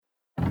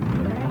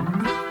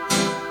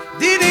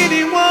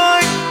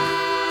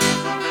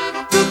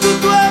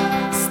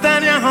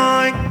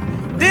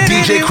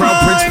DJ Crown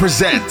Prince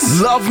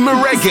presents Love Mi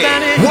Reggae,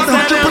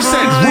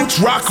 100% roots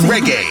rock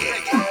reggae.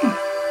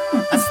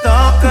 A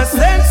stalker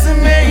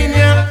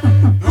sensomania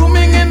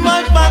rooming in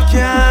my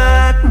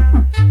backyard.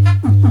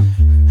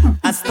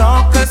 A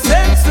stalker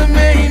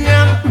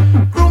sensomania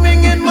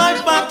rooming in my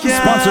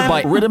backyard. Sponsored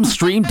by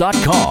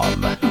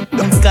RhythmStream.com.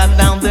 Don't cut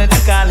down the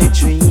cali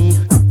tree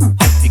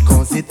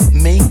because it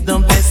make the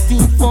best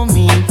tea for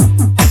me.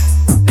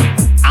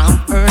 I've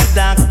heard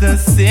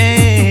doctors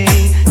say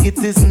it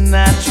is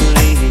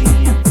naturally.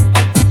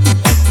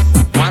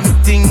 One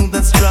thing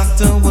the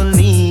structure will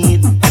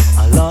need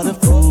a lot of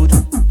food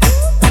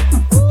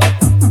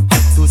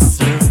to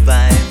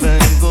survive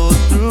and go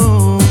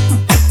through.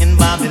 In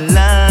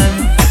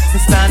Babylon,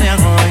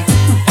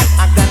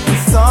 I got the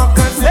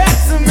soccer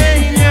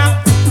sexomania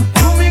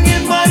rooming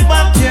in my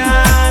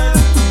backyard.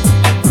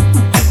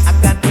 I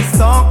got the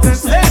soccer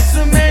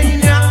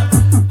sexomania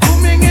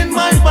rooming in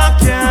my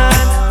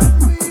backyard.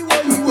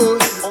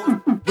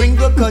 Bring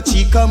the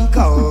coachy, come.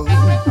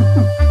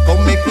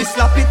 Come make me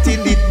slap it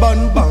till it bun.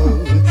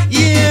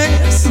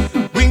 Yes,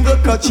 bring the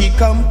coachy,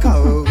 come.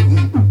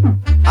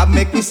 I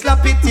make me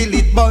slap it till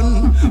it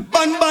bun.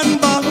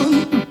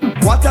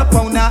 What a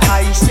pound of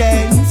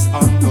Haitians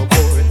on the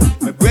board.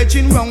 My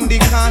brethren round the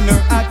corner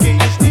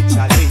against the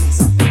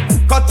chalice.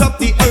 Cut up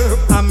the herb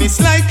and me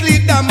slightly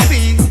damp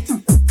it.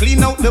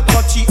 Clean out the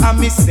coachy and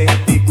me set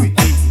the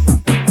gritty.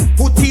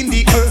 Put in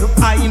the herb,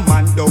 I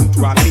man don't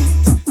ram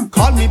it.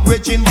 Call me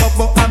brethren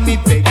bubble and me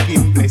beg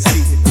him bless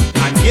it.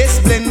 And yes,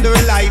 blender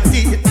light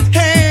it.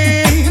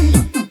 Hey,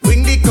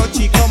 bring the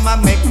coachy come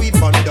and make we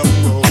bun down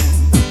road.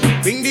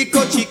 Bring the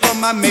coachy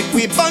come and make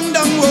we bun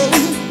down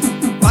road.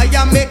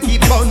 Fire make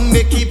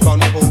it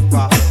bun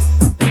over.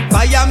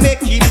 Fire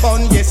make it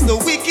bun, yes, the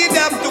wicked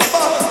have to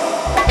fall.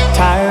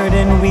 Tired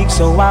and weak,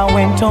 so I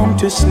went home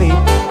to sleep.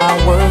 I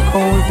work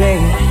all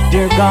day,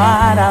 dear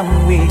God,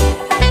 I'm weak.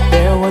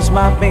 There was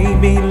my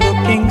baby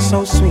looking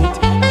so sweet,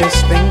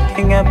 just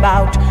thinking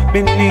about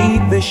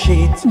beneath the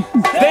sheets.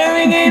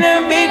 Staring in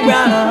her big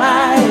brown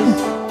eyes,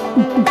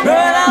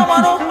 girl, I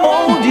wanna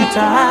hold you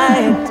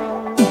tight.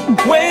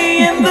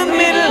 Way in the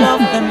middle of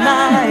the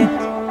night,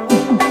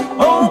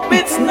 hope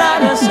it's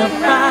not a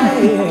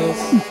surprise.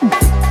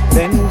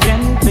 Then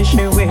gently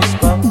she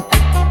whispered,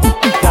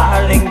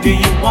 darling, do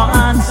you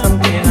want some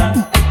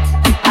dinner?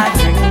 I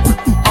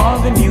drink all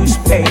the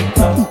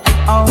newspaper,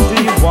 or do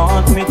you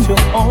want me to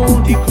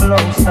hold you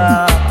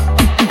closer?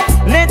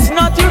 Let's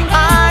not your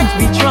hearts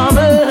be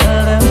troubled.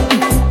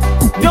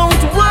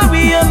 Don't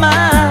worry your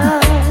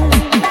mind.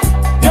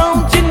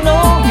 Don't you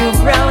know your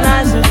brown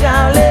eyes are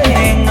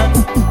darling,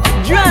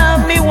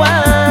 drive me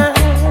wild.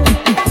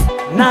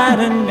 Night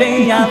and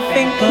day I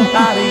think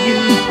about you,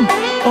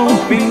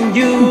 hoping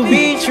you'll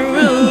be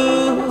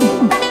true.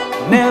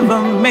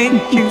 Never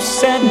make you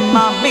sad,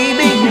 my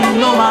baby, you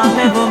know I'll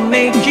never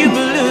make you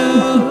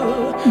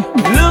blue.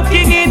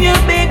 Looking in your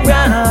big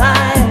brown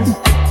eyes,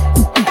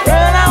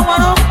 girl, I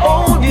wanna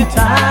hold you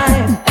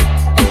tight.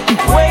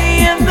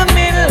 Way in the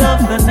middle of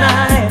the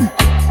night,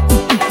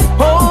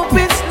 hope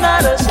it's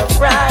not a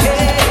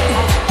surprise.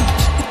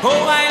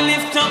 Oh, I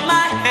lift up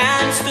my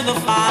hands to the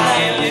Father,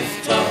 I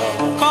lift up,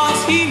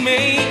 cause He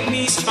made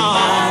me strong.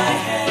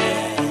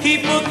 He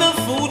put the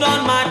food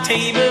on my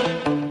table,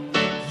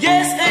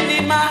 yes, and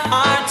in my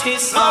heart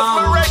His song.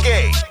 Love Mi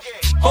Reggae.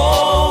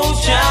 Oh,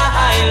 Jah,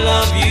 I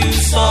love you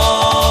so.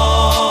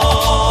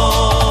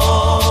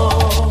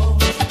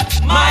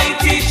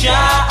 Mighty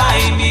Jah,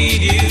 I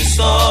need you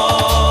so.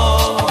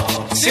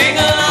 Sing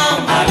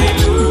along,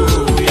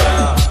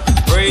 hallelujah.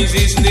 Praise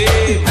His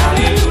name,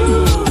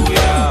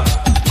 hallelujah.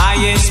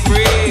 Highest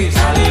praise,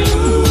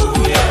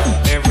 hallelujah.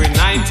 Every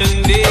night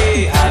and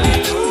day,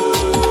 hallelujah.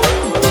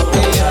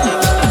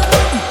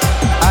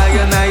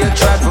 I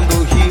try from the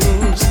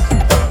hills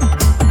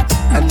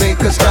and make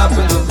a stop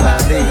in the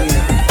valley.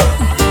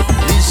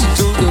 Listen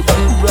to the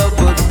blue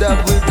rubber that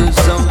we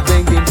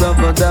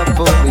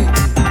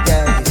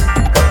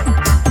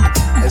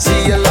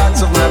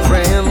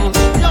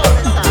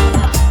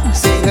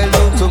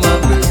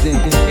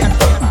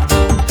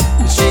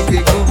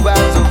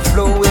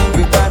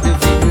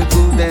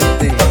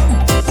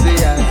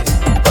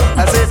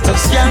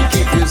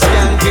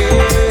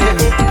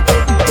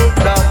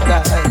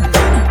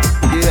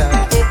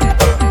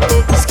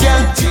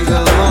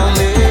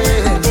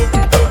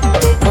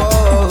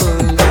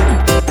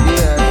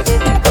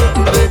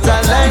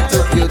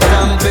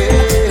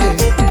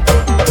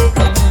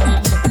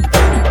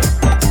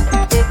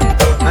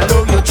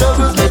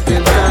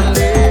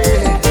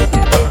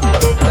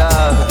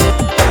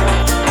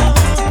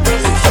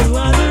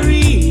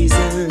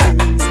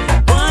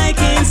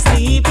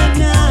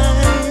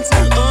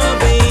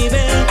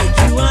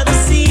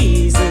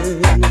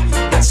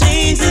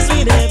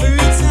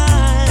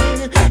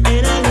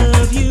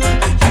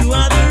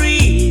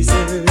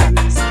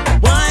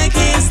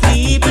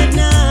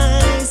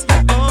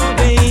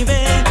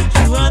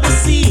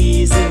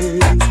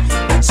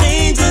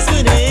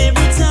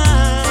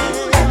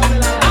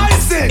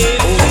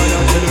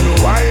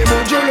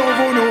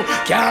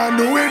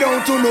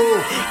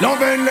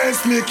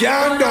Leslie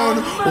can't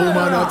done. Oh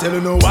man, I tell you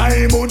no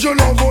why, but you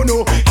love you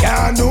no.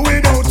 Can't do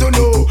without you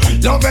no.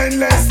 Love and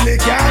Leslie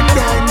can't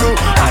done no.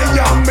 I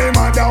am me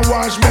mother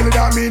wash belly,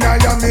 that mean I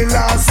am me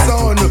last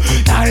son.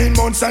 9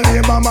 months of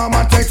labor,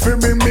 mama take for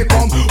bring me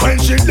come. When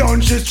she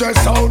done, she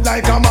stress out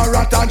like I'm a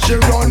rat and she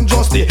run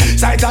just the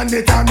sight and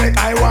the time make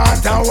I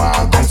want and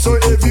walk up. So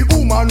every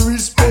woman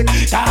respect,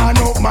 turn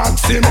up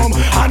maximum.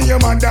 And your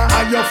mother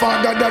and your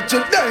father that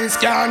you dance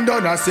can't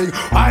done a sing.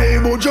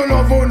 Why would you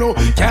love you no?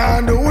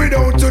 Can't do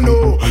without you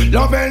no.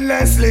 Love and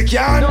Leslie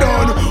can't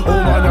done.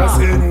 Oh man I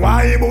sing.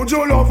 Why would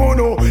you love you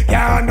no?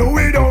 Can't do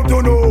without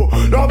you no.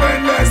 Love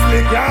and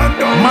Leslie can't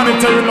done.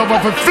 Monetary love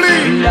of a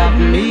flea. Love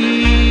me.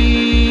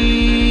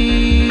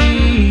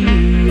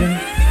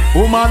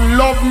 Woman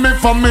love me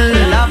for me.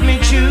 Love me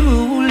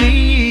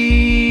truly.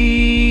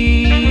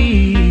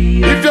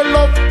 If you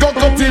love, go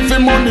cut if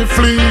money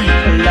flee.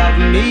 Love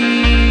me.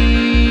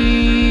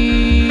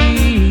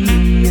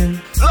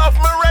 Love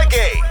Me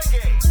Reggae.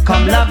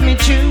 Come love me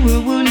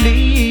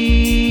truly.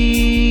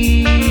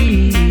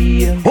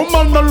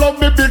 Woman no love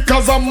me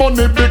because of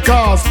money,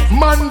 because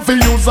man for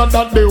use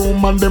that the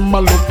woman them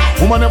a look.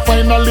 Woman you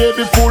find a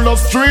lady full of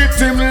street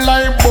him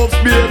like buff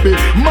baby.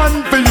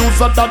 Man for use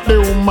that the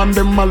woman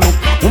them a look.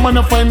 Woman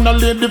you find a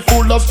lady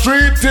full of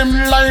street him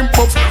like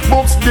buffs.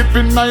 Buffs dip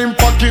in nine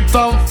pocket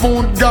and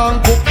food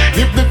gone cook.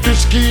 If the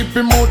fish keep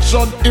him out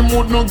shut, him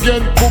would not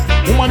get cooked.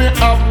 Woman you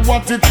have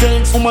what it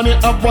takes, woman you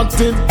have what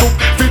it took.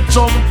 Fit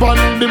jump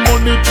on the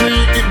money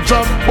tree, it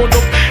drop but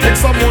up.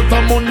 X amount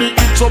of money,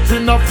 it's up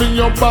in a fin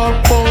your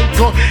bank.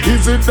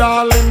 Easy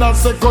darling, I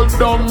second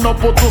down. No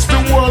put us the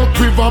world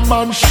quiver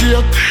man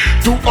shake.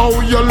 To how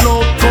you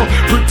look,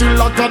 pretty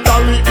like a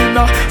dolly in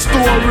a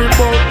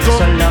storybook.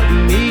 So love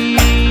me.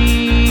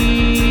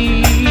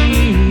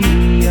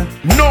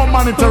 No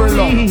monetary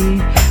love.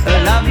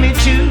 Love me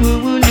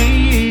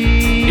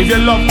truly. If you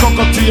love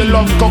cockatoo, you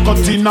love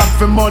cockatoo, not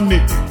for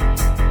money.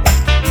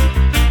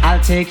 I'll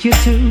take you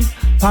to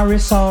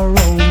Paris or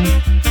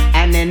Rome,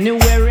 and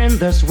anywhere in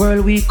this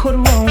world we could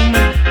roam.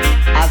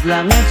 As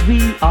long as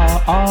we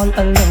are all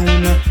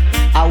alone,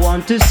 I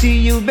want to see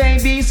you,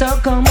 baby, so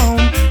come home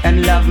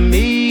and love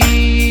me.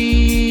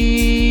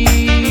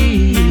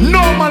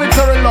 No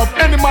monetary love,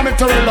 any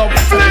monetary love,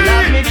 flee.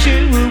 Love me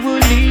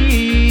truly.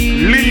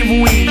 Leave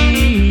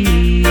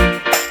we.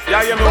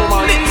 Yeah, you know,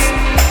 man.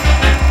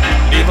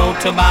 Leave out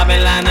to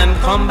Babylon and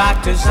come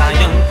back to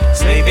Zion.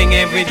 Slaving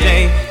every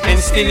day and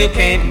still you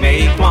can't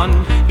make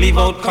one. Leave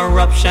out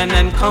corruption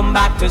and come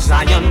back to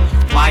Zion.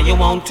 Why you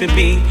want to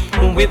be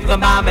with the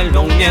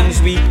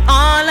Babylonians? We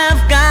all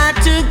have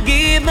got to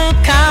give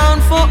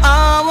account for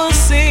our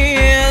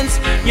sins.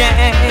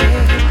 Yeah,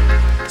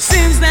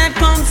 sins that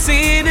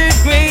considered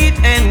great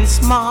and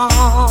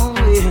small.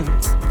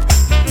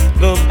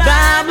 The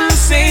Bible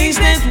says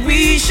that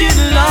we should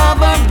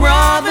love our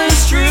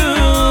brothers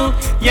true.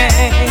 Yeah,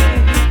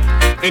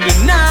 and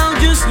now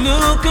just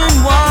look at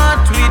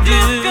what we do.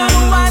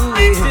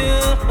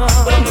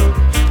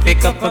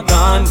 Pick up a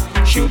gun,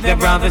 shoot their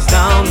brothers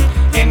down.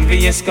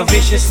 Envious,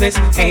 viciousness,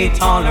 hate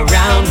all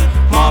around.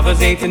 Mothers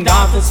hating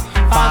daughters,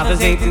 fathers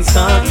hating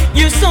sons.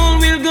 Your soul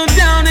will go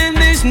down and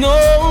there's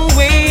no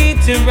way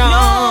to run.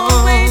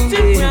 No way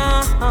to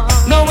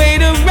run. No way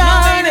to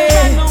run.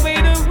 No way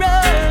to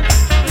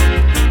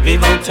run.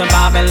 Leave out to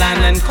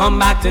Babylon and come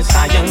back to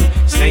Zion.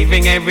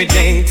 Slaving every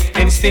day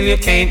and still you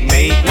can't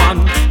make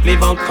one.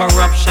 Leave out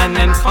corruption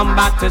and come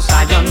back to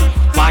Zion.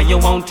 Why you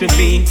want to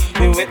be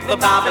with the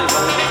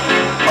Babylon?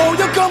 Oh,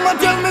 you come and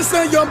tell me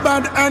say you're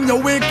bad and you're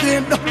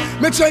wicked.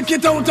 Me check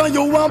it out and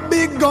you want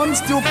big guns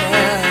stupid.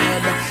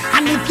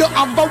 And if you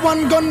have a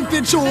one gun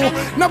to chew,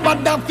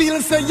 nobody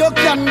feel say you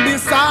can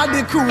decide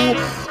the crew.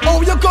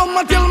 Oh, you come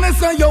and tell me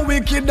say you're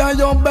wicked and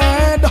you're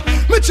bad.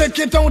 Me check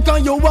it out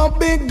and you want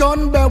big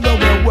gun,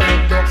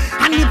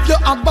 and if you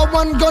have a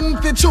one gun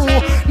to chew,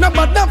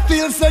 nobody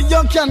feel say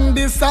you can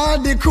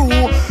decide the crew.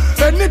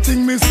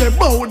 Anything me say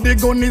about the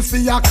gun is for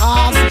your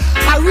cause.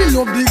 I really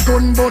love the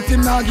gun but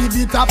him not give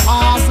it a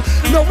pass.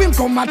 Now him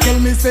come and tell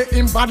me say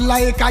him bad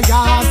like a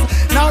yas.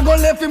 Now go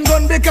left him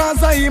gun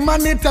because of him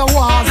and it a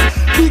was.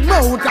 Big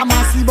mouth a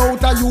massive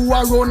out a you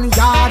a run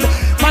yard.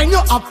 Mind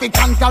your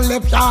African to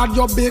left yard,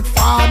 your big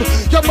fad.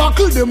 You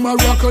buckle them a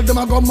rockle, them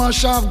a go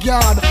mash off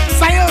guard.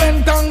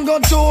 Silent and go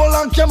toll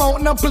and come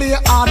out and play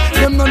hard.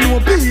 Them no know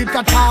beat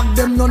attack,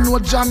 them no know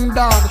John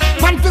Dog.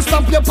 Man to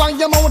stop you on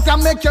your mouth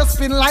and make you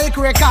spin like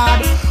record.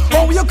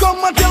 Oh, you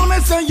come and tell me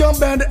say you're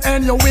bad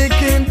and you're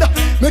wicked.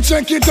 Me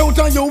check it out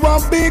and you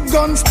want big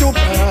guns stupid.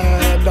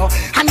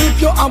 And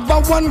if you have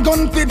a one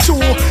gun to chew,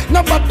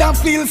 nobody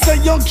feel say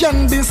you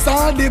can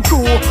decide the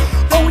crew.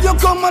 Oh, you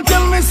come and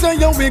tell me say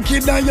you're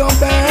wicked and you're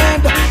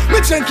bad. Me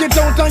check it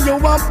out and you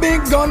want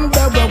big gun,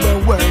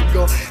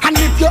 and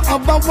if you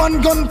have a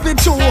one gun to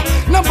chew,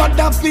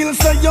 nobody feel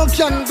say you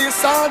can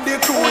decide the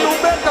crew. You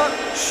better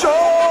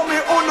show me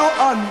uno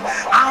and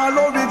all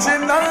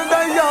original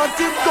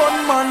diatic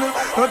gunman.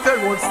 Not tell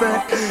what say.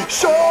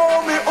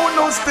 Show me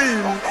uno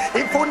steam.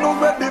 If uno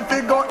ready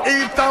to go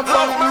eat a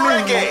bun.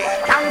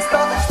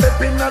 Gangsta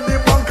step in at the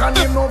bank and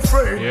him no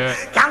afraid.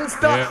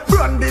 Gangster,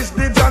 brandish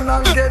the gun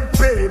and get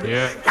paid.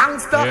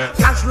 Gangster,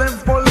 cash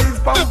left police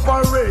pump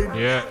parade.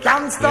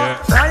 Gangster,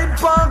 ride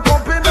park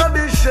up in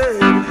the shade.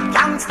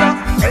 Gangster,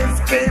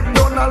 escape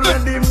done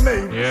already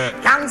made.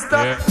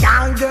 Gangster,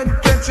 can't get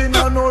catching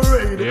on no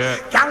raid.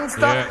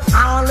 Gangster,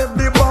 all of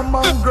the bomb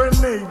and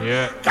grenade.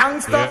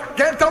 Gangster,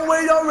 get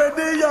away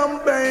already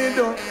and paid.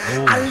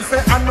 I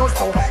say I know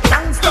so.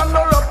 Gangster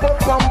no wrap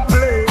up and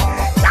play.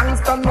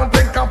 Gangster no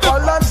take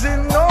apology,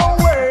 no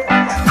way.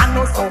 I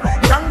know so.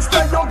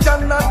 Gangster you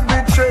cannot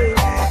betray.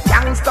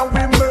 Gangster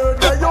we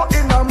murder you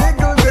in a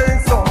middle day.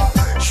 So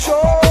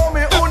show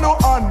me who no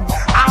on.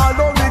 All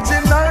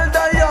original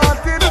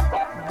diated.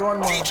 Don't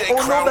know who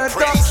no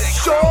better.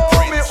 Show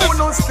me who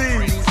no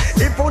steal.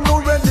 If who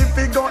no ready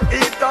figure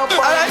it up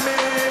on me.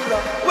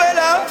 Well,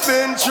 I've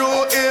been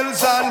through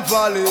hills and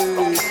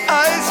valleys.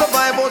 I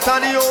survive out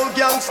of the old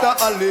gangster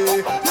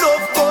alley.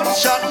 Love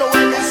gunshot, now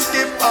when me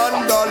skip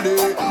and dolly.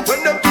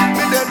 When them keep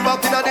me dead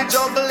back in the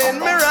jungle in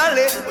me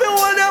rally, me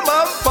want them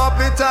and pop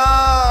it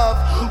off.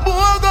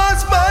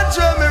 Bogus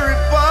banjo me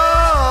rip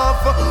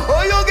off.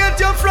 Oh, you get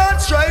your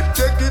front stripe,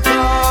 take it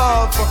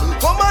off.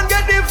 Come and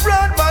get the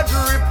front badge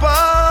rip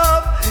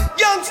off.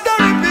 Youngster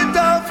rip it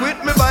off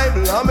with me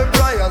Bible and me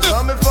prayers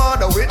and me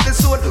father with the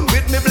sword,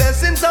 with me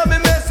blessings and me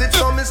message.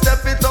 So me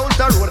step it out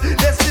the road.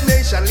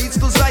 Destination leads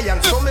to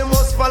Zion, so me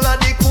must follow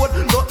the code.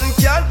 Nothing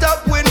can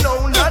top we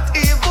know, not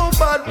evil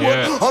bad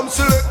word. I'm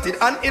selected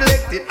and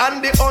elected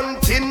and the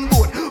hunting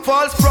board.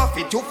 False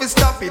prophet, you fi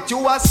stop it,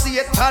 you a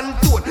Satan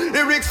toad.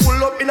 Lyrics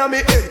full up inna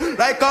me head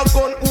like a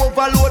gun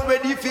overload,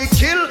 ready fi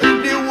kill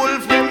the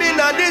wolf. Them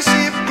inna the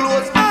sheep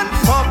clothes and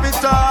pop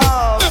it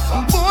off.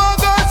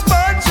 Bogus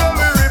man, show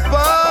me rip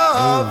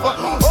off.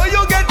 Oh,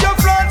 you get your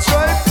front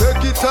stripe,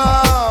 take it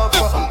off.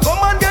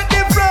 Come and get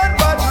the front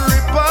badge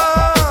rip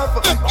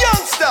off.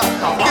 Youngster,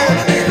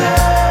 get it.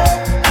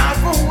 Not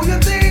for who you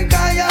think I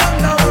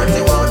am, not what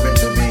you want me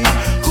to be.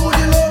 Could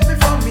you love me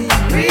for me?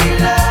 Real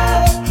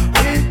love,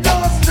 with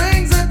those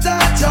strings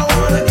attached. I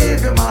wanna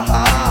give you my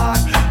heart,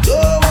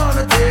 don't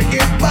wanna take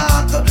it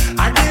back.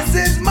 And this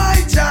is my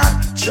chat.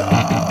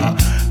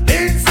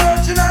 Been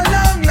searching a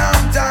long,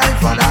 long time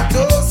for that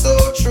oh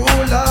so true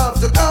love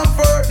to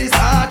comfort this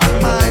heart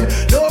of mine.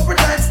 No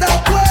pretense,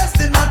 stop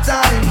wasting my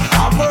time.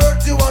 A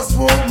virtuous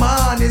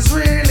woman is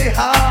really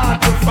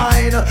hard to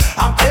find.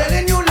 I'm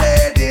telling you,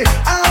 lady,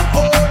 I'm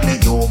only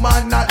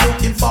human, not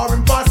looking for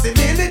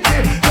impossibility.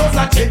 Just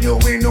a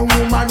genuine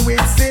woman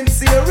with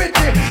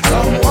sincerity.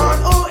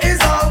 Someone who is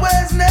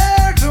always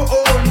there to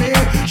hold me.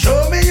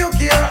 Show me you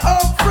care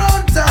up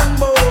front and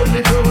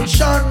boldly. Don't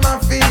shun my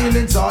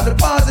feelings or the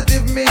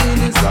positive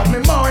meanings of me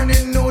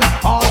morning, noon,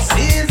 all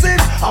seasons.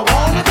 I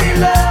wanna be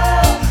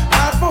loved,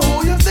 not for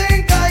who you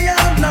think I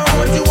am, not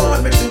what you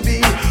want me to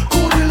be.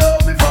 Could you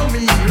love me for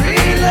me?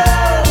 Real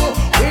love,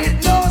 with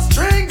no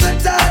strings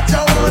attached. I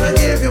wanna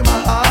give you my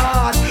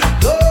heart.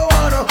 Don't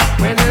wanna,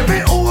 when every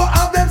who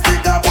of them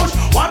stick a push.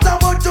 What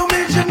about to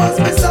me? She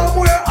must be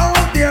somewhere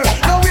out there.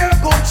 Now where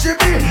could she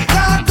be?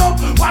 Caught up,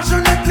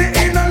 passionately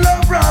in a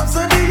love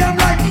rhapsody. I'm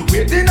like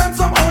waiting on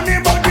some honey,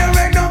 but there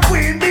ain't no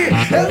queen bee.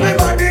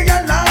 Everybody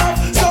can laugh,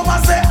 so I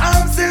say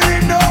I'm silly.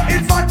 No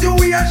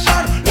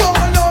infatuation, no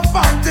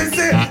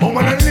fantasy. I'm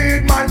gonna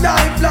lead my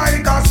life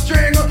like a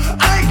string.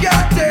 I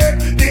can't take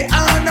the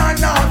on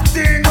and off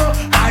thing.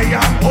 I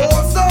am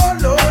oh so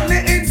lonely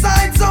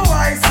inside, so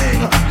I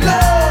sing.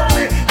 Love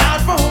me,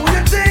 not for who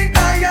you think I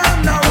am,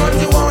 not what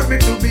you want me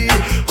to be.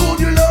 Could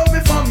you love me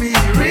for me?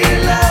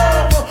 Real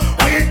love,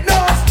 with no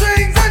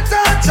strings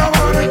attached. I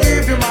wanna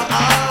give you my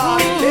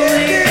heart.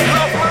 Lady.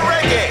 Love my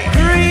reggae.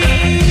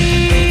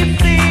 Three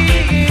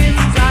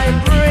things I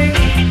bring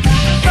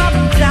from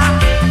Jah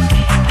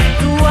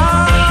to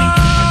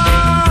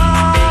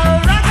all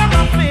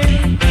ragamuffin.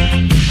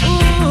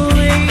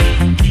 Ooh-wee.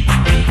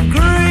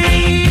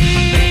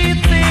 Great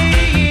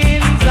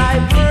things I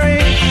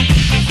bring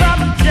from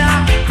Jah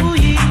to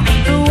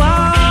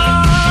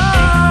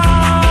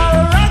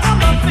all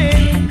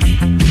ragamuffin.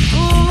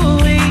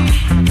 Ooh-wee.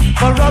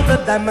 For all the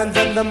diamonds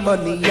and the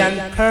money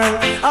and pearl,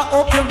 I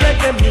hope your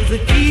reggae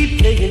music keep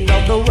playing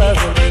all the world.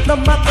 No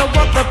matter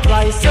what the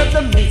price of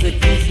the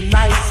music is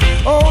nice.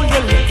 Oh,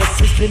 your little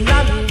sister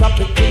and rub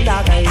it in the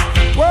eye.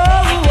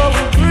 Whoa,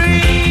 whoa,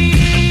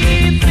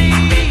 great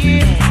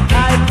things I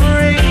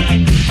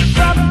bring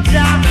from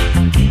Jah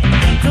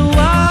to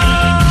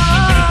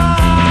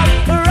all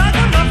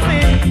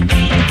ragamuffin.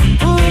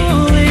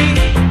 Ooh-wee.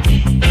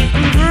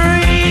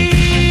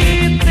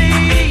 Great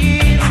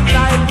things I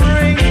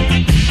bring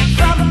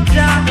from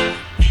Jah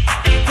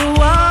to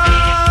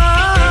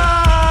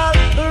all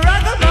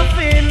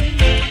ragamuffin.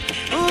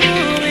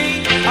 Ooh-wee.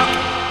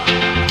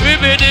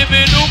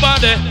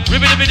 Ribbidi-bidi-doo-body,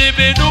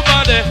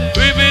 ribbidi-bidi-bidi-doo-body,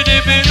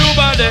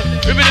 ribbidi-bidi-doo-body,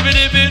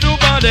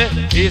 ribbidi-bidi-bidi-doo-body.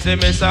 Easy,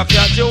 Miss, I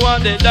catch you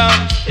on the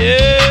dance,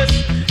 yes.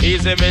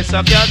 Easy,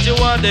 mister, can't you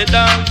want it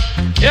down?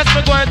 Yes,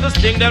 me going to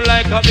sting them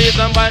like a bees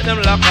and bite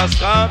them like a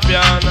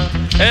scorpion.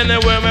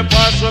 Anywhere me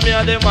pass from me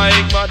and the mic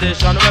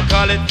magician, we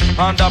call it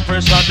under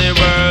pressure the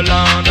world,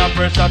 under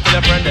pressure till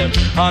you friend them,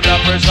 under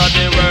pressure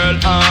the world,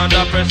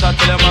 under pressure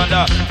till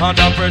them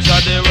under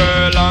pressure the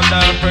world, under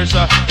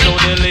pressure. So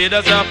the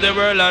leaders of the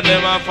world and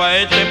them are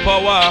fighting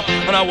power,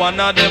 and one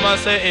of them a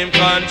say him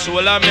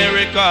control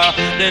America,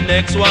 the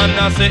next one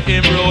a say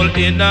him rule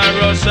in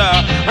Russia,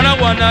 and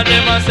one of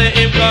them a say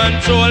him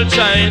control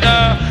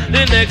China,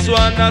 the next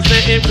one a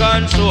say him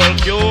control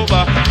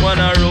Cuba, one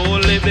a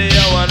rule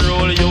Libya, one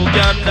rule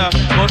Uganda,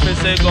 but me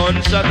say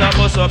gunshot a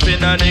bust up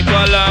in a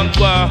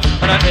Nicaragua,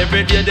 and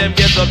every day them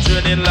get up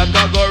training like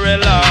a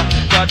gorilla.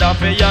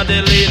 Gaddafi and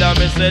the leader,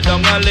 me say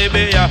down a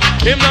Libya,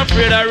 him not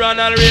afraid of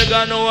Ronald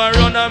Reagan who a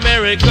run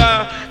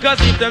America,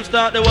 cause if them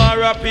start the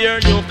war up here,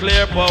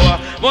 nuclear power,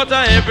 but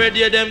every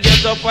day them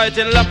get up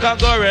fighting like a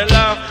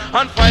gorilla,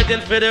 and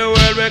fighting for the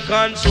world we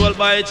controlled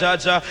by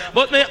Chacha.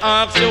 But me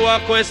ask you a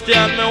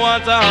question, me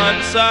want to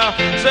answer.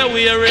 Say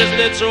where is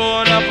the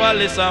throne of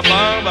Alyssa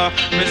Bamba?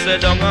 Me say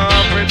down in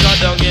Africa,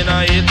 down in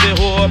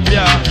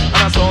Ethiopia,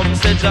 and some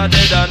say Jah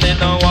dead and they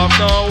don't have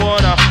no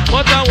owner.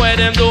 But why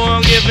them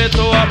don't give it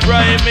to a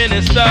prime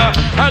minister,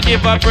 or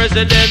give a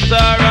president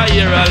or a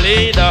hero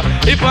leader?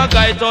 If a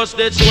guy touch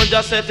the throne,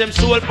 just set him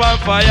soul on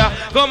fire.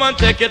 Come and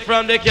take it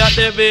from the cat,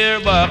 the beer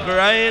back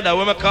rider.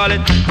 We me call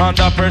it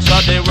under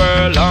pressure the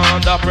world,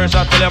 under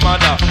pressure till the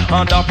mother,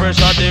 under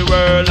pressure the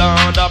world,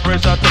 under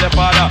pressure till the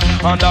father,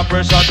 under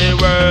pressure the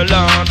world,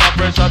 under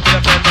pressure till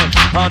the family,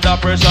 under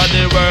pressure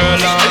the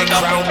world,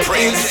 under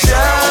pressure.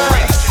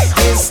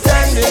 Is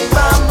standing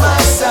by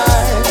my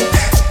side,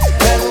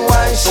 then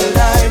why should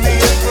I be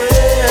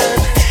afraid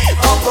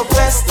of the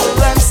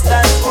pestilence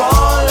that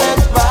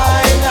crawleth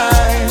by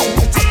night?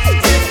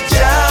 If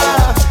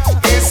Jah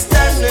is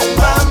standing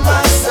by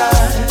my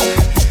side,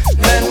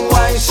 then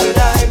why should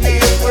I be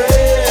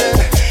afraid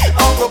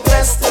of the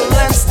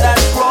pestilence that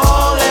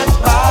crawleth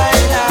by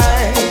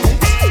night?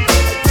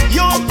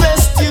 Your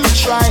best you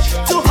try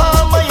to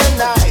harm me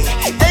and I,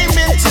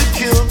 aiming to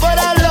kill, but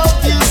I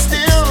love you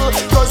still,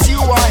 cause you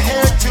are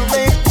here to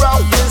make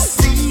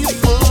prophecy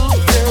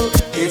fulfilled.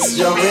 It's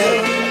your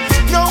will,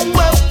 no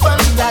weapon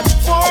that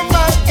form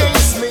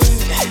against me,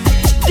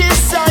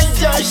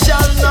 desire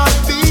shall not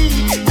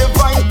be,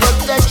 divine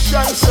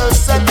protection shall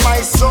set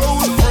my soul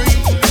free.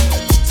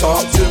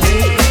 Talk to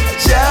me.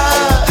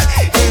 Jah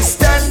is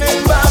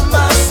standing by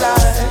my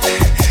side,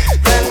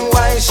 then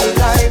why should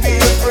I be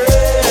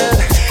afraid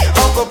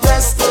of a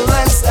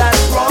pestilence that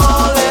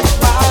crawleth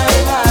by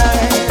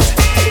night?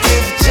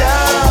 If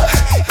Jah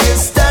is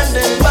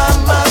standing by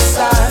my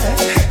side,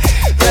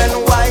 then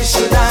why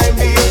should I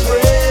be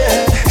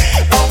afraid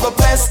of a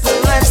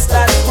pestilence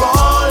that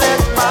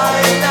crawleth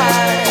by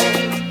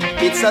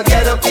night? It's a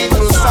ghetto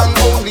people song,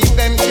 only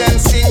them can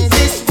sing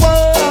this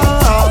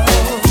one.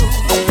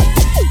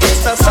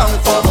 It's a song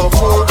for the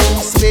poor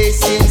who's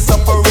facing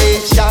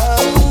separation.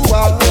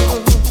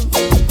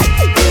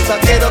 It's a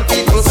ghetto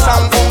people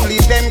song, only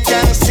them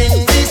can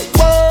sing this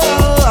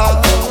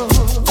one.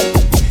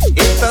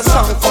 It's a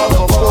song for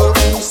the poor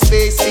who's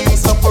facing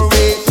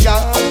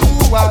separation.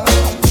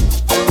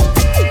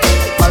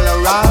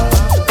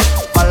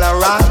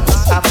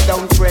 Tolerance, have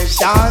down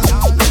pressure.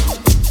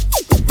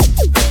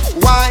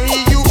 Why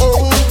you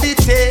only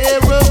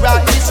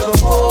terrorize the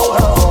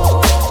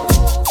poor,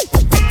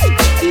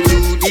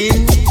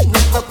 eluding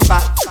the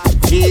fact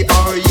they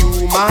are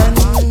human,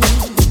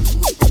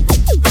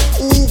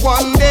 who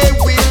one day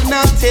will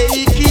not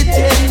take it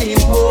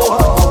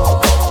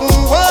anymore.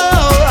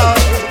 Whoa.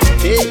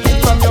 Take it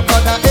from your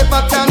brother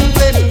Everton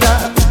Blender.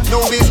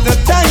 Now is the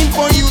time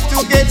for you to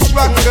get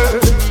stronger.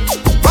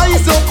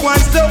 Rise up,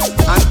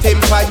 and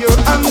temper your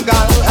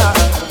anger.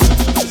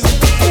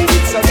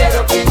 It's a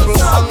ghetto people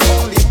song,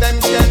 only them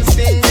can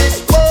sing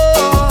this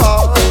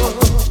one.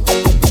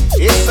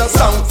 It's a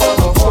song for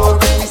the poor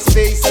who is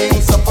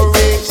facing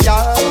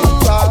separation.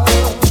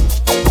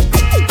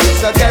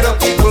 It's a ghetto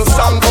people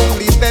song,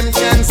 only them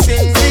can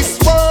sing this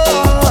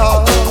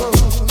one.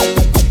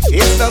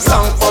 It's a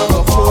song for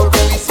the poor who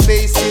is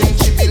facing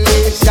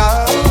tribulation.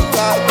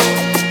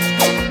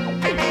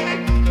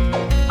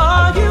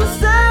 Are you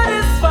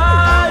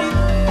satisfied?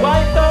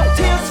 Wipe the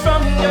tears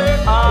from your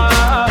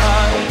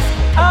eyes.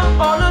 I'm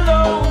all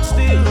alone,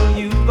 still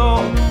you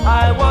go.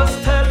 I was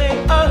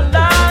telling a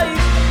lie.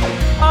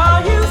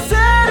 Are you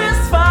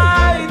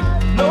satisfied?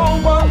 No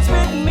one's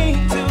with me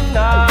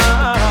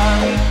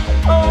tonight.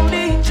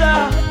 Only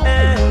Jah,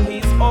 and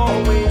He's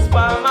always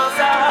by my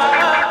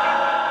side.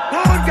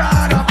 Oh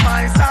God of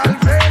my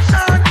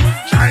salvation,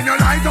 shine your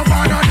light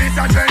upon this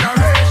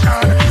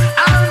generation.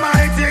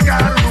 Almighty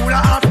God,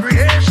 ruler of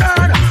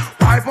creation,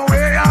 wipe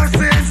away our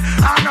sins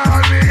and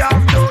all we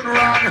have done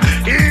wrong.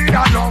 He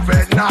that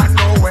loveth not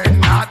knoweth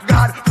not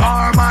God,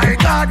 for my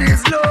God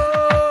is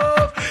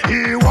love.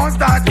 He was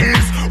that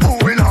is, who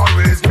will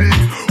always be,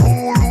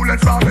 who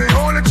ruleth from the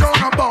holy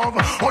throne above.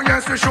 Oh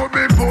yes, we should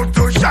be put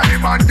to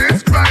shame and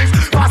disgrace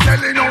for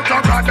selling out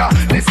our brother,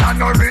 this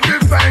honoring the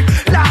faith.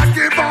 Lord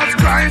give us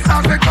Christ.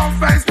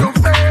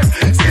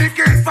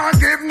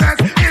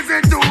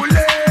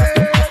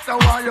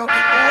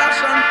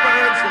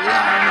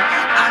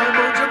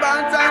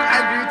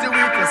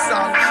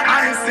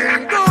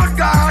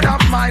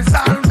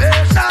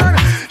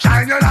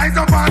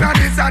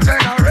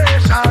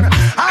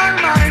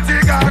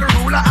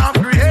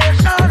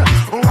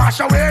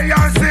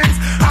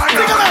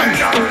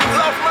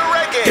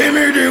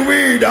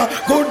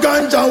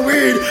 ganja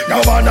weed.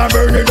 Now man I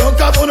burn it up,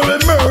 cause wanna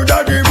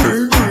murder the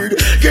weed.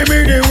 Give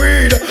me the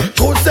weed,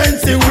 good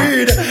sense the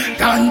weed.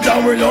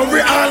 Ganja will love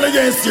it all,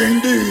 yes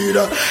indeed.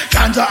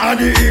 Ganja and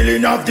the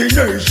healing of the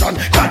nation.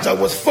 Ganja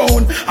was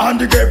found on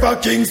the grave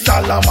of King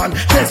Solomon.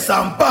 Yes,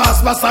 and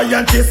pass by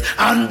scientists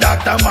and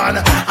Dr. Man.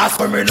 As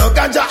for me no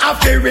ganja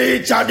after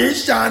reach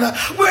addition.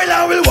 Well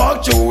I will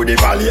walk through the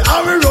valley,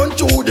 I will run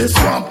through the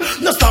swamp.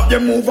 No stop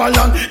them move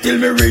along till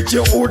me reach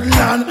your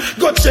woodland.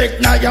 Go check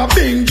now your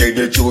bingy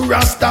the true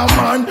Rasta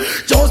man.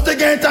 Just to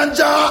get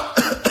ganja.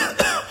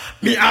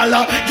 Me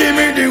Allah, give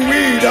me the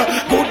weed,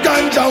 good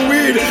ganja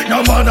weed.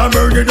 Now man I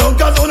murder down,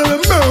 cause all of them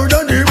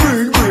murder the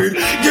weed.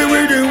 Give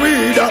me the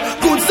weed,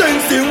 good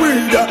sense the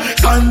weed.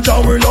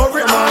 Ganja will love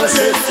it all.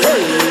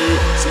 Hey,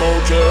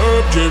 smoke your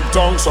herb, give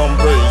tongues some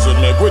praise. It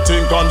make we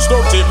think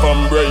constructive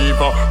and brave.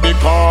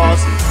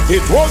 Because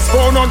it was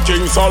found on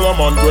King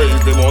Solomon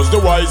grave. He was the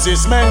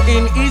wisest man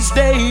in his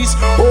days.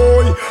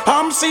 Boy,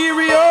 I'm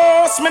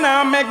serious, man,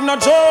 I make no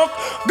joke.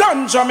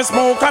 Ganja me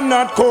smoke and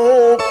not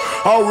coke.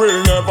 I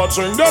will never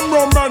drink them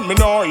rum and me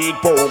no eat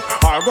pork.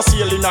 I go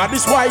sailing on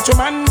this white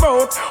man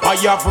boat. I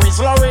have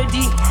Rizla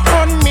already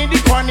on me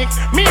the chronic.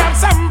 Me have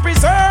some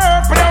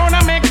preserve, but I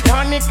wanna make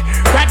tonic.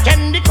 Crack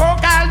and the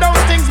coke, all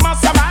those things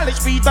must abolish.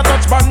 Peter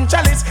touch bun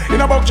chalice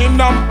in a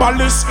Buckingham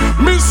Palace.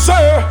 Me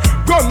say,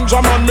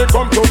 ganja man me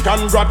come to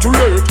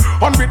congratulate.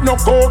 And with no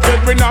coke,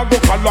 we now go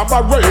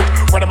collaborate.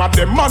 When them a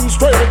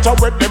demonstrate, or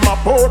when them a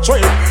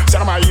portray. Say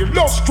them a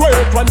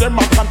illustrate, when them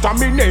a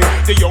contaminate.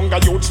 The younger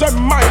youths, them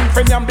mind,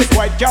 when them this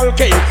white girl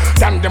cake.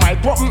 Then them I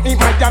put in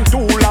my damn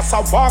tool as I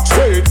walk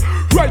straight.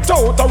 Right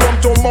out I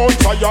run to Mount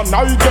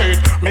Zion Gate.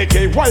 Make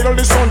it while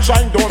the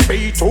sunshine, don't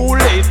be too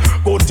late.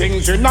 Good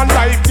things in a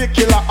life, the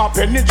killer a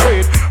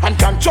penetrate. And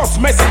can just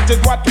message is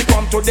what we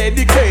come to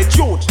dedicate.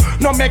 Youth,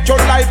 no make your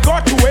life go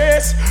to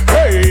waste.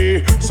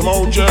 Hey,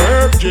 smoke your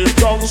herb, give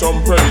down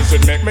some praise.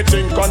 It make me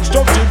think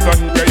constructive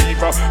and brave.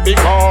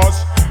 Because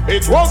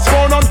it was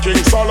found on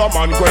King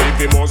Solomon grave.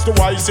 He was the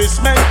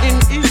wisest man in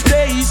his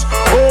days.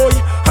 Boy,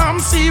 I'm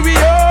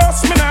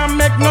serious, man, I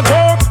make no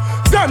joke.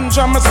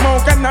 Ganja me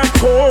smoke and not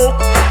coke.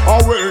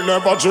 I will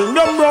never drink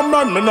them rum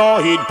and me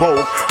no eat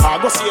pork. I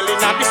go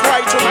sailing on this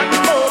white man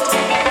boat.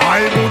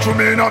 I go to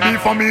may not be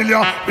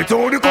familiar with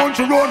how the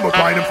country run, but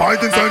why them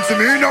fighting sense to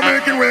me, not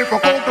making way for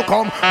coke to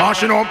come.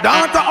 Mashing up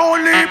data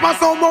only for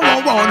someone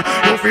one.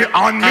 You feel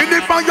on me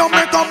the fire,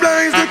 make a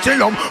blaze the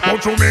chillum.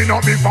 But you may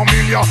not be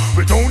familiar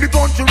with how the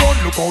country run.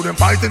 Look how them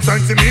fighting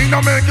sense to me,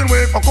 not making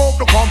way for coke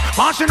to come.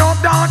 Mashing up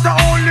data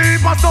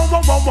only for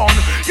someone one.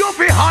 You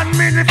feel on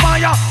me the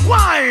fire,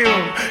 why?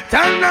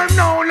 Tell them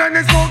now, let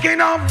the smoking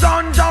of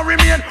ganja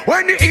remain.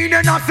 When the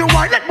Eden has the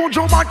white, let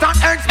Mojo Bata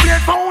explain.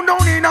 Found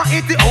down in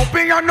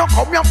Ethiopia, no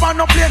come here for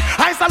no plane.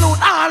 I salute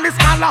all the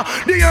scholar.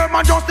 The herb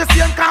man just the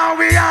same, car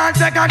we all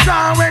take a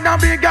draw. When a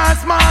big and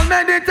small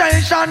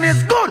meditation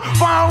is good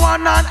for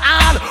one and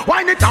all.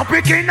 Why the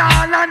topic in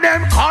all and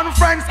them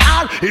conference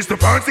all is to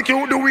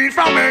persecute the weed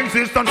from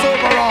existence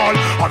overall.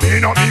 I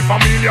may not be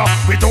familiar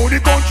with how the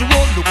country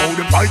run. Look how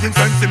the fighting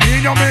sense to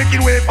me, you're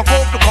making way for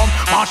coke to come.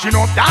 Mashing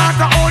up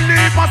data only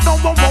for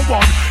someone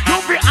one.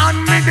 You be on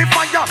me the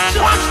fire.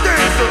 Watch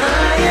this.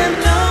 I am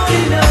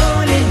lonely,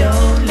 lonely,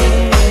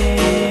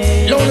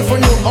 lonely. Lonely for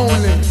you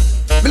only.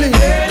 Believe me.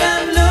 Girl,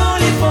 I'm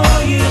lonely for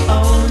you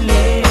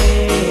only.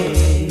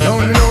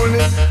 Lonely,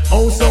 lonely.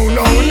 Oh, so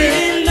lonely.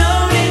 Feeling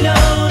lonely,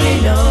 lonely,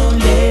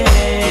 lonely.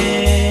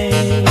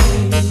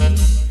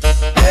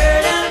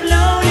 Girl, I'm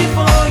lonely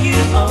for you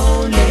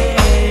only.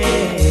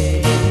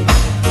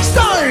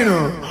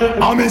 Steiner,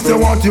 I miss say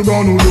what you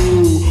gonna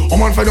do.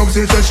 I'm on fed up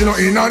since she not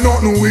in and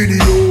not no with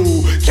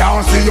you.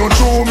 Can't see you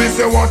true, me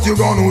say what you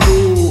gonna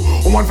do.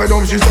 I'm on fed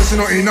up, she says she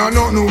not in and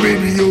not no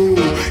with you.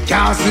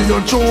 Can't see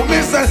you true,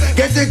 me say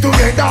get it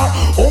together.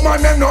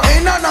 Woman them no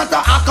in and not a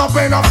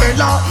acapella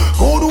fella.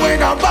 Good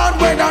weather, bad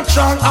weather,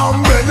 strong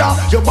umbrella.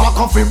 You back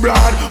off your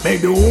blood,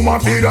 make the woman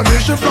feel that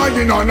she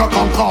flying on a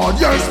Concorde.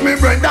 Yes, me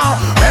brother,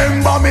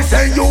 remember me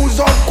say use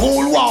up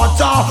cool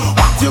water.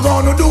 What you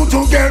gonna do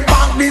to get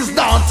back this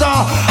daughter?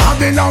 I've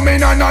been on me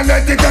and I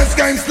let it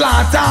escape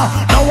slaughter.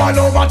 Now all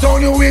over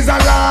town you is a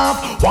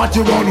laugh. What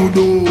you gonna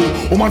do?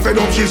 Woman fed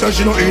up, she says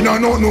she no in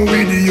and not no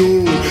with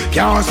you.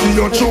 Can't see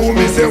you true,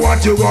 me say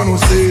what you gonna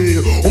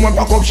say. Woman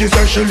pack up, she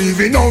says she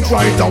leaving out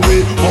right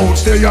away. Won't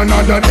stay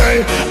another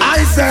day.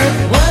 I said,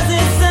 was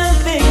it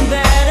something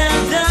that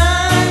I've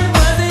done?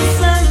 Was it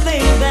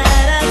something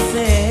that I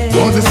said?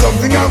 was it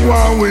something I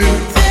go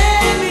with?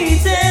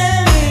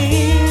 Tell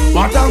me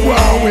what I go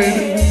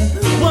with?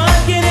 What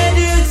can I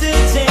do to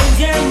change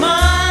your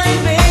mind?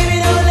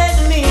 Baby, don't let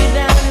me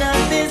down,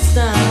 not this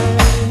time.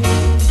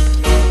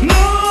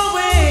 No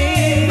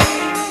way.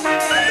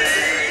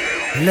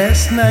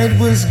 Last night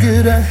was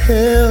good, I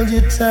held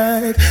you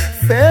tight,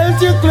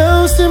 felt you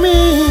close to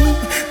me.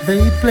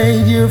 They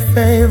played your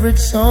favorite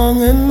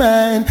song and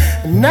mine,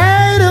 a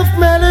night of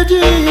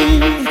melody.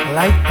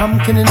 Like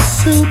pumpkin and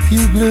soup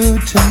you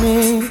glued to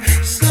me,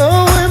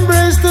 so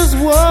embraced as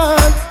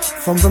one.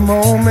 From the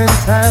moment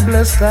I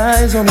blessed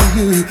eyes on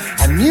you,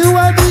 I knew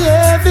I'd be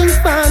having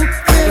fun.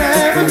 Can I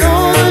have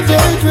another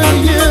date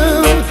with you?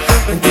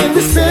 And can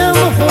we spend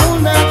the whole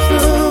night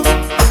through?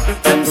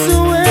 I'm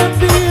so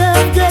happy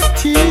I've got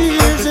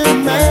tears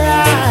in my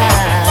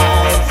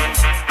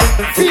eyes.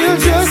 Feel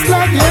just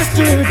like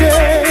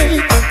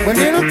yesterday when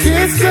little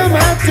kids come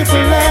out to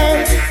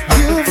play.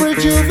 You've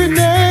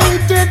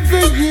rejuvenated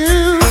the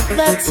youth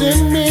that's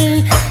in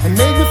me and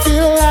made me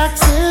feel like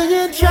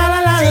singing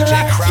tra-la-la-la,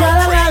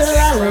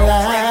 tra-la-la-la-la.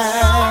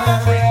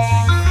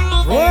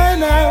 Oh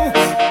now,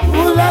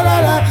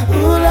 ooh-la-la-la,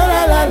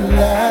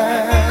 ooh-la-la-la-la.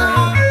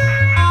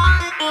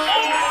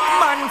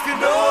 Man, if you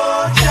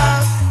know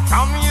just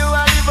from you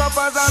I live up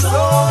as a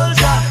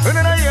soldier. When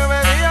I hear me,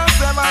 I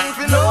say, man, if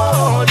you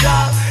know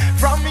just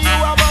from you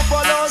I'm a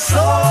fellow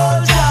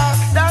soldier.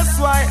 That's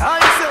why I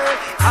say,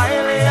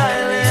 highly,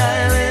 highly,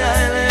 highly,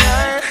 highly,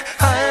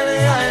 highly,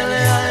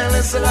 highly,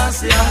 highly,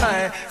 Selassie,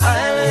 highly,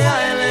 highly,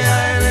 highly,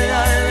 highly,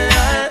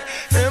 highly,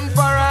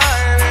 Emperor,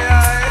 highly,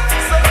 highly.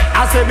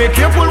 I say, be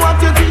careful what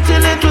you teach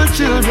your little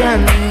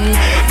children.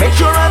 Make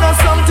sure I know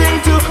something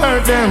to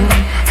hurt them.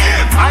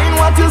 Mind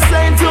what you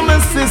saying to my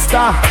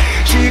sister.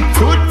 She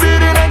could be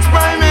the next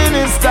prime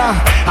minister.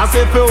 I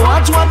say, if you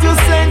watch what you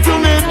saying to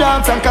me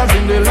daughter, cause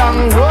in the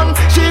long run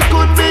she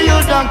could be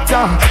your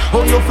doctor.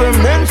 Oh, you feel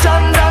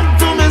mention that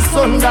to me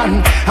son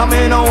Dan. I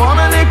mean, no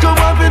woman little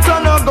wife it's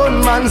on a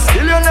gunman.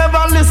 Still you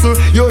never listen,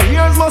 your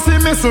ears must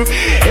be missing.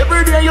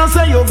 Every day you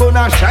say you're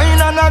gonna shine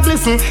and a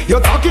glisten.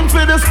 You're talking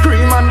for the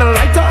scream and the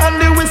lighter and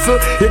the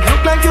whistle. It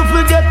look like you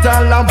forget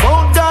all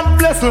about that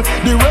blessing.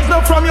 The words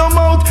not from your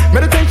mouth,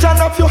 meditation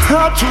of your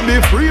heart should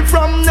be free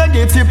from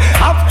negative.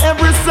 Have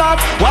every sort,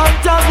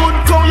 want a good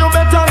cow, you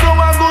better go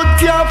a good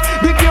calf.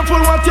 Be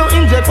careful what you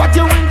inject, what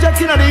you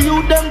inject in the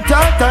youth them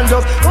talk. And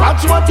just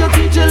watch what you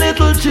teach your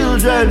little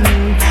children.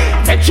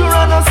 Make sure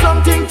I know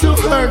something to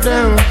hurt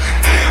them.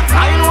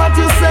 Mind what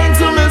you saying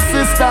to my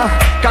sister,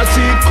 cause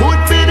she could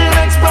be the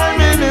next prime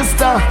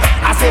minister.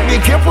 I say be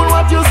careful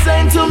what you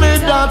saying to me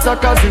daughter,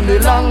 cause in the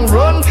long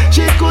run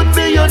she could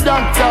be your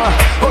doctor.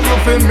 Oh, you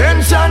feel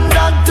mention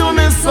that to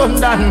me son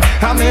Dan.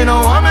 I mean,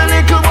 oh, I'm a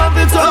little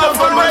bit it's all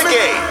over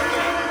reggae.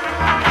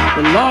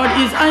 The Lord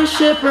is my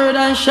shepherd,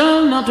 I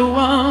shall not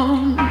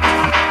want.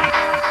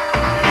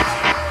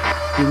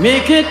 He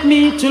maketh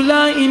me to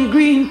lie in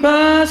green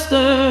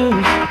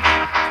pastures.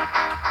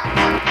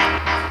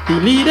 He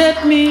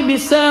leadeth me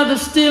beside the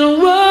still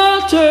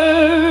waters.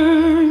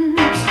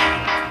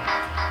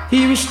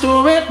 He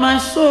restoreth my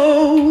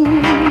soul.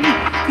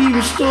 He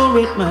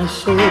restoreth my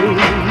soul.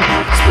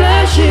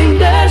 Splashing,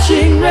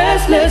 dashing,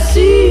 restless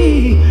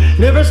sea.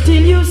 Never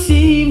still you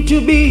seem to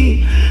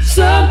be.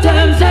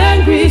 Sometimes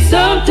angry,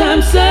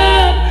 sometimes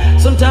sad.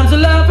 Sometimes you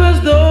laugh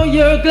as though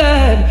you're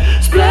glad.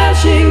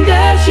 Splashing,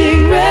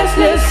 dashing,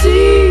 restless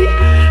sea.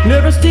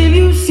 Never still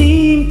you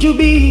seem to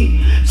be.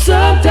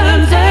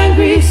 Sometimes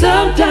angry,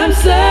 sometimes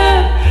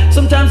sad.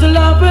 Sometimes you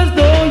laugh as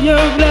though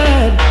you're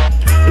glad.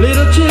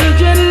 Little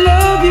children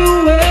love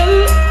you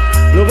well.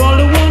 Love all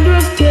the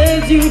wondrous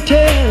tales you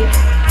tell.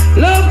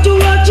 Love to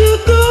watch you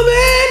come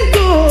and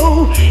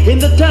go in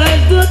the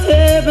tides that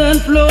ebb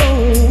and flow.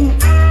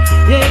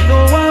 Yet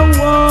though I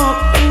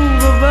walk through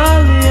the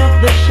valley of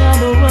the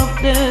shadow of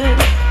death,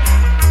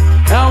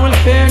 I will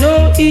fear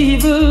no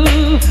evil,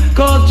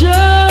 cause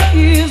Jah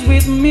is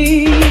with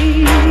me.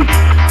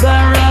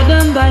 Thy rod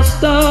and thy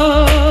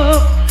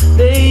staff,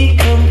 they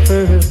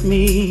comfort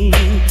me.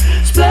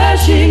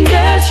 Splashing,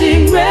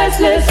 dashing,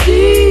 restless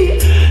sea.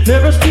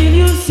 Never still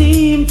you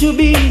seem to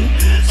be.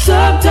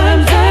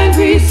 Sometimes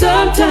angry,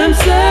 sometimes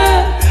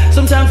sad.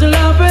 Sometimes you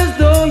laugh as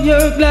though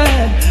you're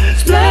glad.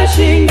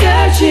 Splashing,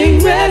 dashing,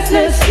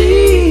 restless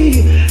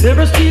sea.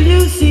 Never still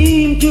you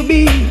seem to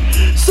be.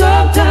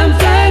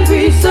 Sometimes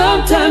angry,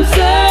 sometimes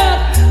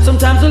sad.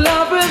 Sometimes you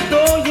laugh as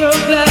though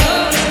you're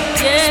glad.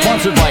 Yeah.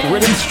 Sponsored by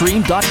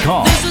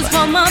RhythmStream.com. This is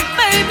for my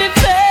baby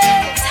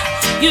face.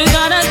 You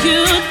got a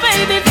cute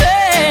baby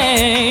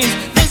face.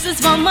 This is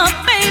for my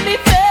baby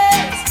face.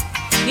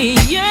 Yeah,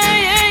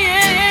 yeah,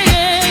 yeah,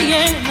 yeah,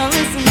 yeah. Now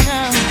listen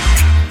now.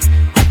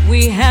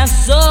 We have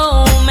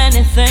so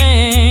many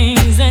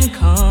things in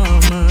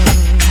common,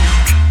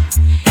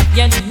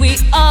 yet we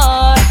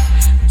are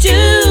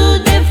two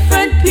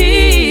different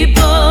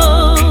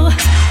people.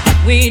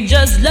 We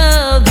just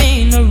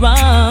loving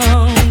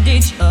around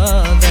each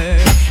other,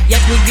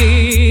 yet we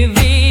give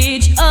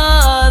each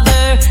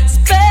other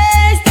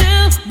space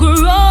to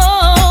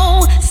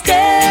grow.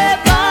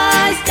 Step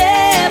by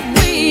step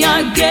we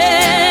are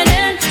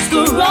getting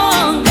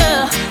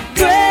stronger.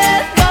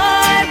 Breath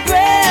by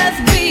breath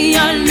we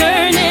are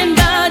learning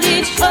about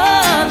each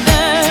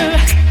other.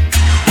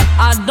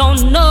 I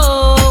don't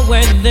know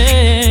where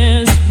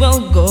this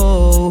will go,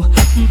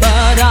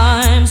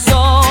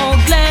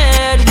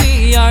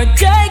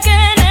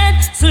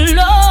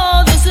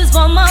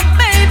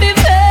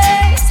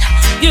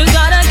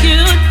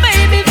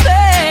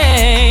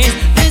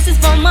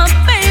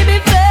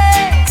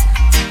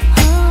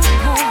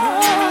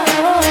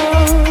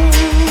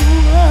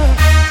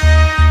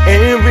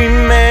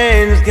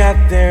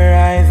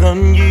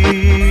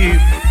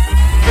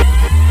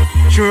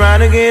 try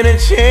to get a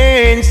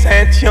chance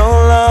at your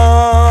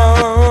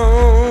love.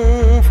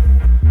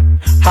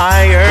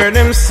 I heard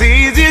them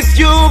say that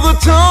you're the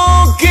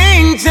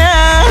talking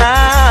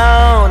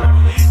town.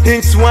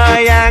 That's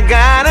why I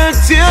gotta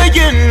tell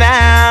you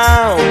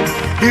now,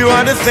 you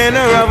are the center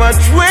of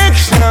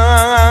attraction.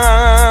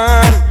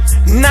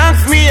 Knock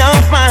me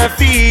off my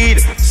feet,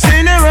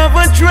 center of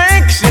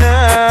attraction,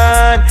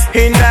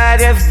 and I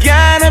just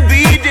gotta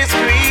be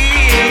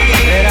discreet.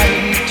 That I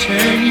didn't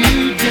turn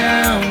you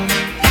down.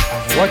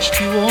 I've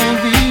watched you all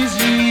these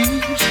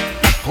years,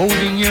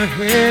 holding your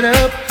head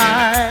up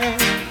high,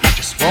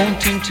 just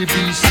wanting to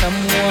be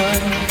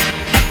someone.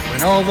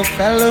 When all the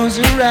fellows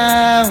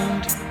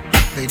around,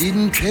 they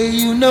didn't pay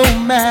you no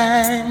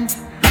mind.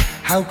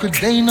 How could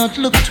they not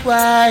look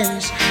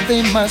twice?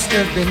 They must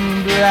have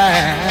been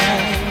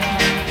blind.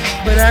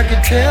 But I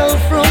could tell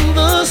from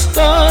the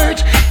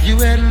start, you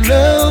had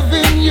love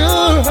in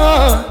your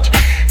heart,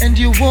 and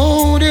you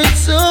wanted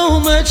so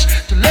much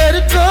to let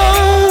it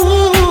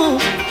go.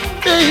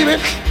 Baby,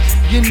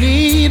 you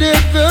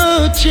needed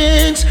the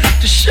chance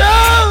to show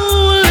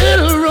a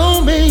little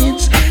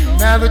romance.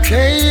 Now the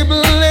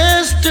table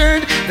has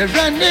turned, they're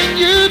running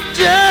you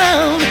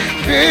down.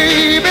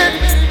 Baby,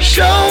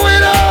 show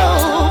it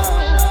off.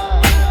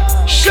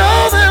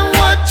 Show them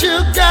what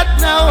you got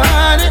now,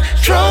 honey.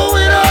 Throw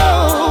it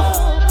off.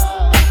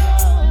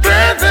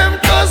 Burn them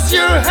 'cause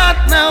you're hot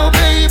now,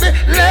 baby.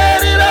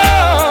 Let it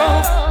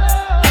off.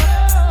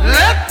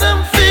 Let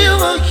them feel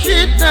the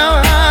heat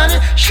now, honey.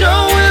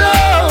 Show it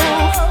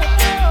off.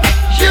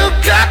 You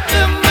got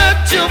them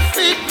at your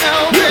feet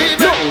now,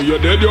 baby. No, you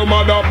dead your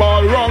mother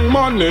ball wrong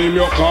man. Name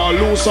you call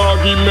loose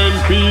argument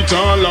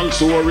Peter long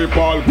sorry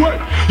Paul. Wait,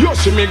 you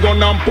see me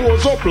gonna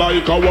pose up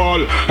like a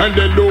wall, and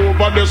then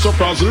over the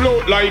surface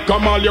load like a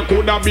mall. You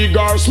coulda big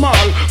or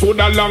small,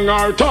 coulda long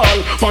or tall.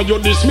 For you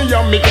this me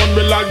and me gun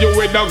will all you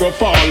weather go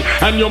fall.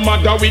 And your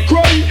mother we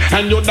cry,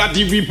 and your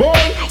daddy we ball.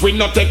 We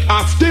not take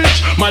a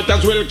stitch, might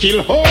as well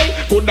kill whole.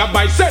 Coulda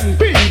buy St.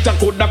 Peter,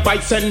 coulda buy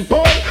St.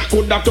 Paul.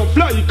 Coulda tough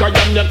like a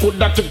yam, you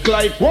coulda took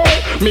like wall.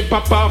 Me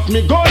pop off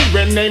me gun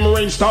when name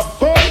rain stop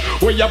fall.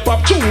 Where you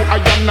pop two, I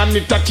am and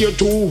it at you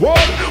two wall.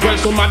 Well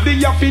somebody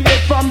you feed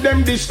it from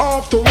them this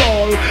after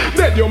all.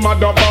 Dead your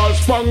mother ball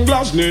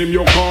spanglers, name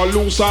you call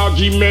loose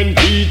argument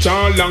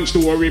Peter long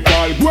story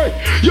Paul. Wait,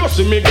 you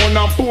see me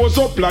gonna pose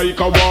up like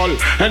a wall,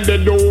 and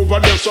then over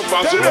the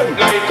surface like a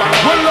wall.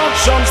 Well,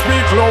 actions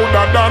speak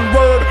louder than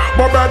word,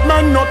 but bad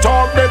man no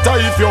talk better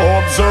if you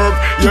observe.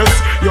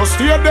 Yes, you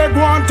stay there,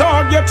 go and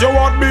target your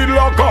what be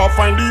lock off.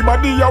 Find the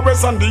body your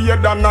west and the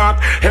head and not.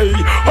 Hey,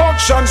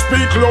 actions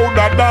speak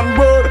louder than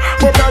word,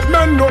 but bad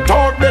man no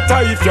talk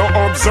better if you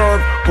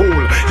observe.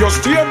 Cool, you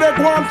stay there,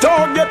 go and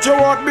target your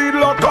what be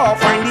lock off.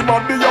 Find the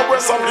body your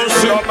west and the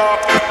head and not.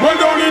 Well,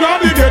 down in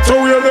the ghetto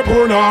where the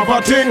poor have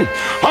a thing,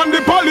 and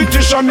the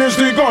politician is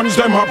the guns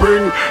them a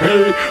bring.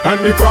 Hey, and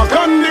the crack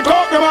and the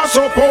cock them a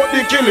support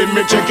the killing.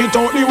 Me check it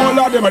out, the whole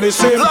of them are the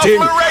same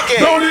thing.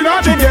 Down in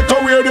the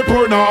ghetto where the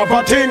poor have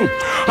a thing,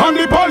 and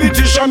the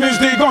politician is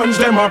the guns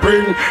them a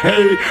bring.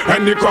 Hey,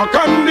 and the crack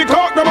and the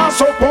cock them a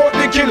support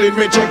the killing.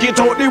 Me check it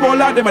out, the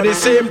whole of them are the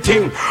same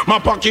thing. My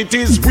pocket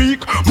is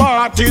weak, my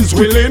heart is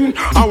willing.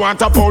 I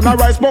want a pound of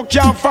rice but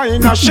can't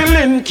find a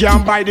shilling.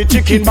 Can't buy the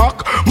chicken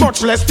back,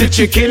 much less the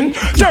chicken.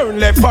 Turn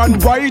left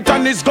and right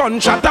and his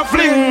gunshot a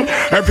fling.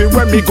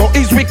 Everywhere me go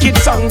is wicked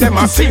song them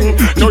a sing.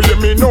 No hear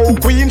me no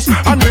queens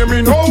and hear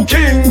me no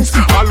kings.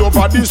 All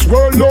over this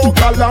world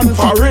local and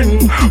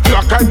foreign.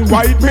 Black and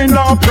white me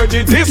now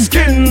prejudice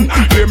skin.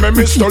 Hear me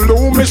Mr.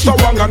 Lou, Mr.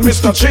 Wang and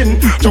Mr. Chin.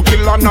 To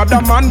kill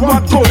another man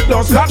what good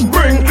does that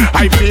bring?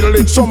 I feel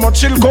it so much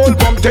chill cold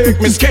come take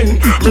me skin.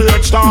 Me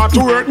head start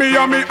to hurt me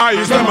and me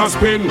eyes them a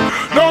spin.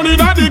 Down in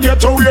the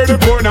ghetto where the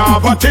poor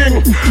have a thing,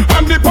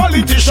 and the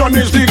politician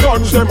is the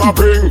guns them a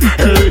bring.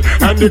 Hey,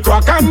 and the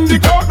crack and the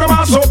cock them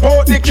a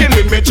support the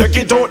killing. Me check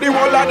it out, the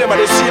whole of them are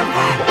the same.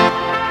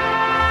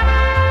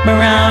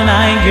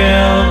 Brown-eyed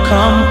girl,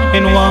 come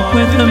and walk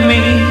with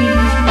me.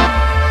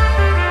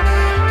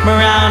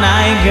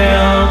 Brown-eyed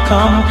girl,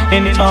 come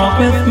and talk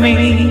with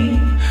me.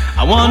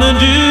 I wanna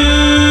do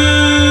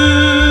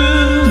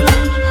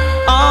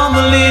all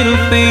the little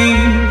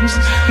things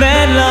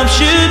that love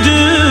should do.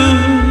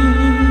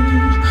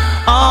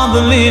 All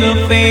the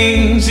little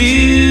things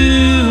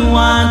you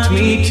want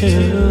me to.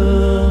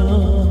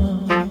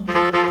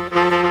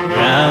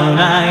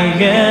 Brown-eyed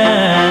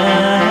girl,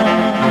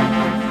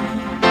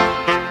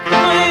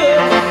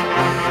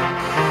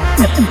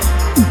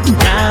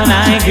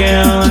 brown-eyed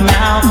girl,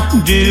 now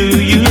do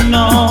you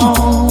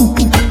know,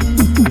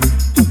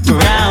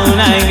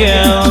 brown-eyed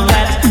girl,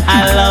 that I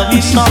love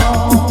you so.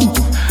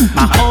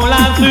 My whole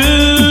life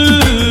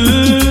through,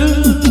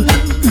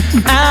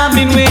 I've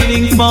been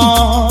waiting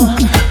for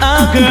a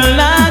girl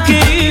like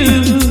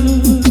you,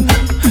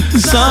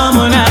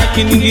 someone I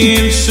can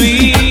give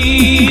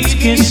sweet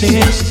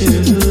kisses to.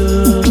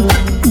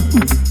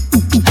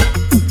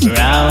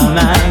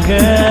 Brown-eyed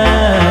girl,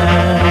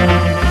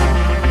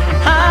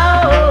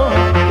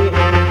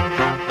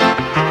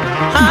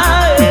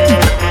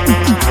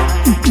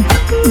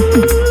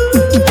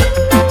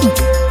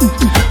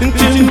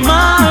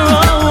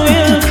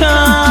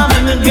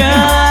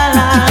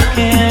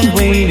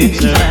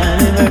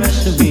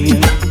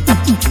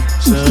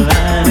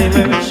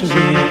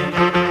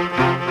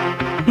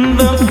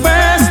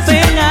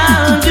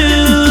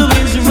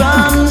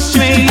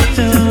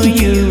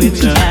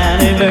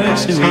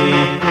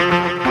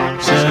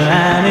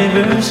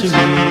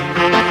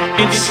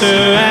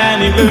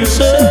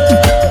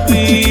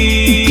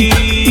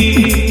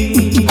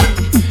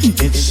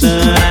 It's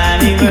an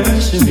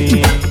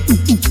anniversary.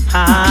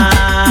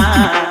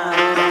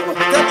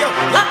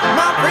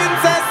 My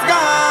princess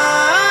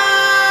gone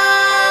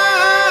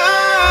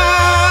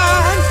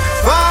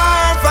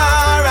far,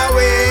 far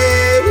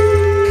away.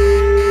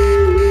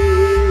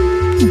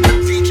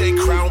 DJ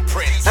Crown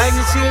Prince. And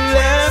she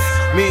left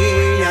me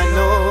a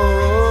note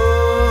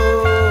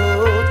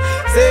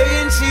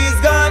saying she's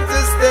gone to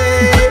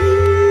stay.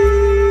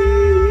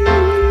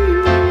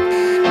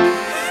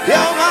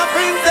 Yo, my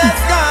princess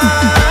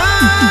gone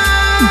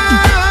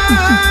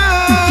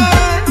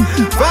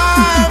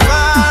far,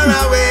 far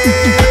away.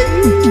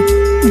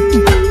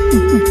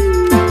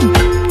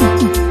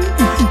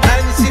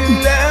 And she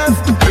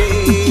left me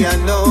a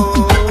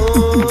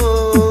note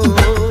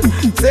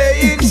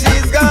saying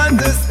she's gone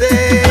to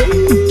stay.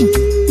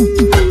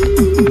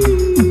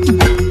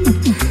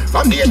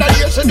 From the end of the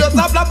year, she just a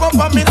flap up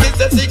on me.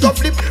 Sister, she go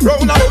flip.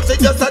 Round about, she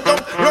just a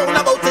jump. Round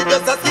about, she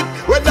just a skip.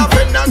 When a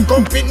friend and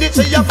company,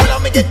 she a full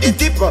of me get the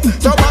tip.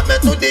 So what me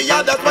to the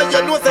yard, that's why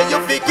you know say you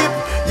fi keep.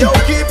 Yo,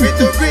 keep it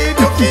to green,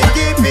 you fi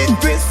keep it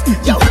twist.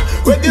 Yo,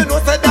 when you know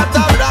say that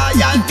a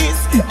royal this.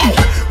 Hey,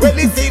 well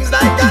it seems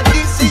like a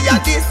this, she a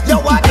this. Yo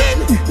again,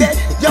 then,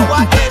 yo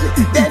again,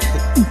 then.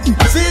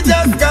 She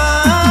just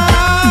gone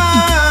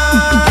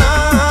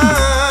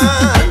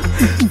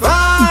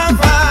far,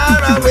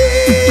 far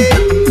away.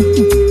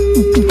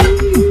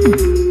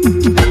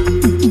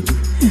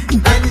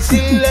 And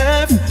she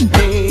left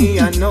me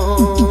a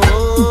note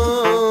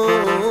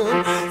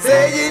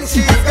saying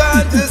she's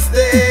gone to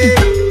stay.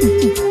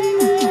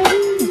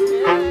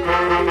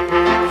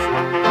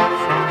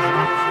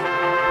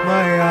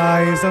 My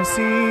eyes have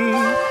seen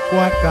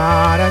what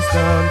God has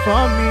done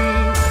for me.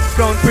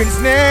 Crown Prince,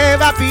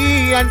 never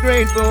be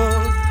ungrateful.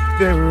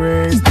 They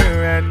raise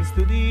their hands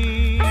to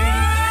thee.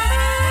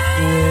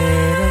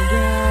 When I'm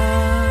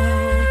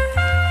down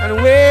and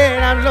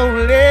when I'm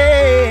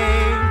lonely,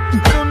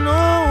 don't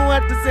know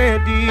what to say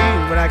to you,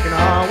 but I can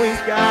always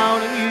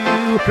count on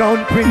you.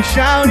 Crown Prince,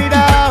 shout it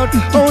out,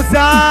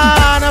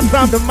 Hosanna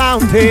from the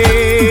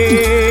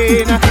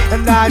mountain.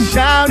 And I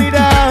shout it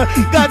out,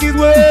 God is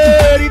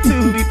worthy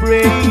to be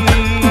praised.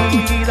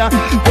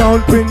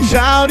 Crown Prince,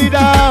 shout it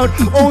out,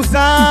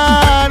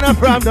 Hosanna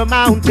from the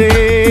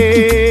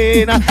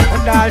mountain.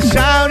 And I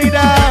shout it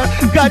out,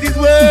 God is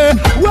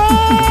worthy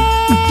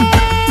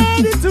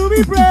to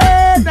be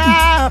praised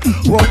now.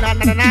 Oh, na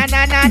na na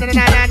na na na na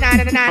na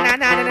na na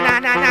na na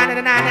na na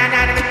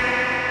na na.